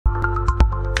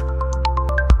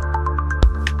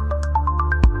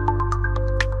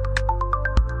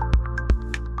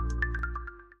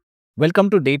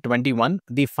Welcome to day 21,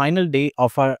 the final day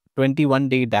of our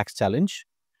 21-day DAX challenge.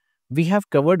 We have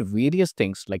covered various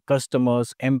things like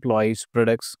customers, employees,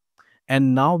 products,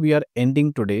 and now we are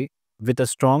ending today with a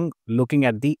strong looking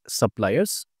at the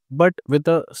suppliers, but with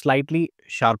a slightly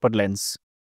sharper lens.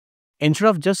 Instead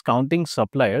of just counting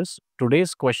suppliers,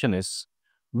 today's question is,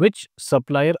 which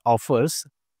supplier offers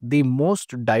the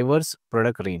most diverse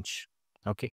product range?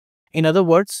 Okay. In other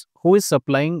words, who is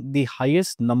supplying the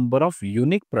highest number of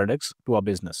unique products to our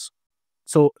business?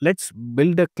 So let's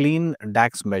build a clean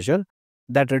DAX measure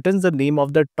that returns the name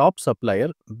of the top supplier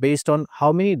based on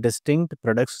how many distinct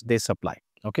products they supply.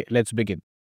 Okay, let's begin.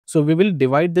 So we will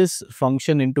divide this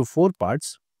function into 4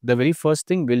 parts. The very first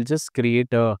thing, we'll just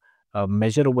create a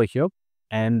measure over here,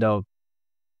 and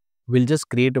we'll just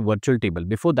create a virtual table.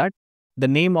 Before that, the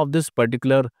name of this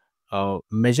particular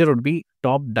measure would be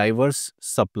top diverse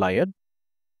supplier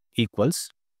equals.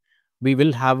 We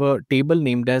will have a table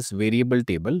named as variable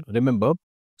table. Remember,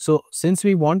 so since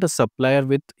we want a supplier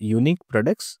with unique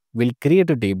products, we'll create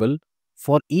a table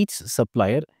for each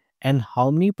supplier and how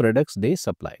many products they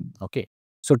supply. Okay.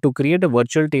 So to create a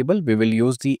virtual table, we will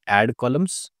use the add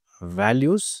columns,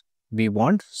 values. We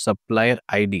want supplier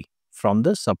ID from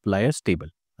the suppliers table.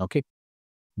 Okay.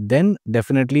 Then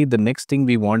definitely the next thing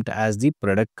we want as the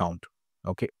product count.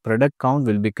 Okay. Product count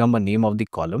will become a name of the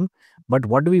column. But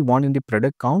what do we want in the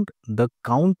product count? The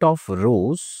count of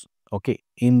rows, okay,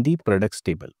 in the products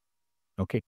table.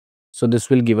 Okay. So this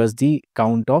will give us the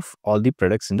count of all the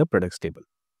products in the products table.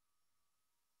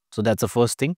 So that's the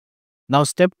first thing. Now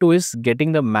step 2 is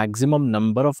getting the maximum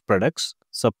number of products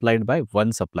supplied by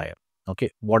one supplier.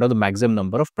 Okay. What are the maximum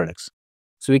number of products?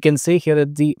 So we can say here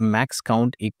that the max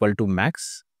count equal to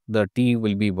max, the T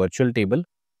will be virtual table,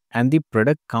 and the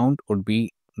product count would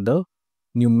be the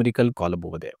numerical column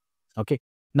over there. Okay.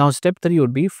 Now step 3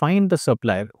 would be find the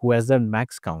supplier who has the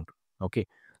max count. Okay.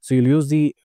 So you'll use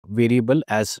the variable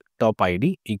as top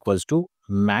ID equals to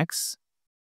max,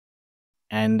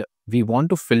 and we want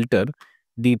to filter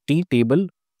the T table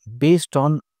based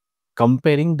on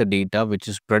comparing the data which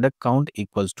is product count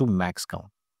equals to max count.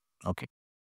 Okay.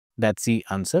 That's the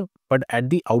answer. But at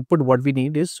the output, what we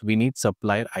need is we need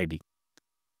supplier ID.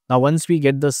 Now, once we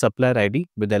get the supplier ID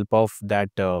with the help of that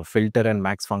filter and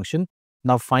max function,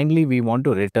 now finally we want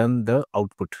to return the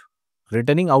output.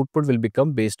 Returning output will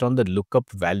become based on the lookup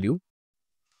value,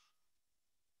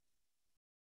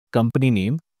 company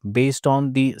name based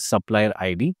on the supplier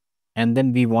ID, and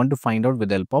then we want to find out with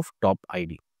the help of top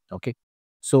ID. Okay.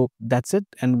 So that's it.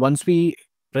 And once we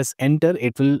press enter,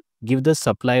 it will give the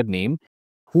supplier name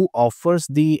who offers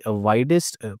the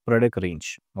widest product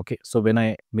range. Okay. So when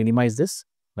I minimize this,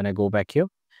 when I go back here,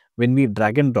 when we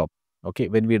drag and drop, okay,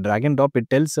 when we drag and drop, it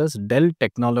tells us Dell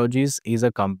Technologies is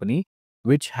a company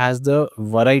which has the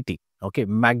variety, okay,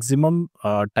 maximum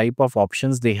type of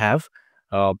options they have.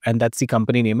 And that's the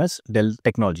company name as Dell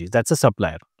Technologies. That's a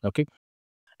supplier. Okay.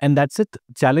 And that's it.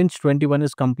 Challenge 21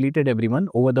 is completed, everyone.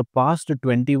 Over the past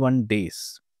 21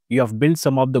 days, you have built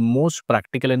some of the most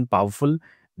practical and powerful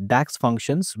DAX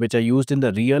functions which are used in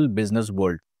the real business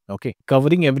world. Okay,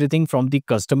 covering everything from the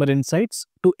customer insights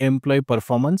to employee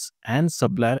performance and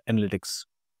supplier analytics.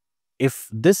 If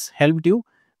this helped you,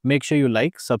 make sure you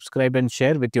like, subscribe, and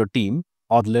share with your team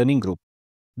or learning group.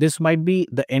 This might be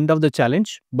the end of the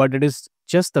challenge, but it is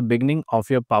just the beginning of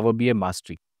your Power BI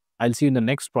mastery. I'll see you in the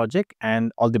next project,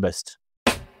 and all the best.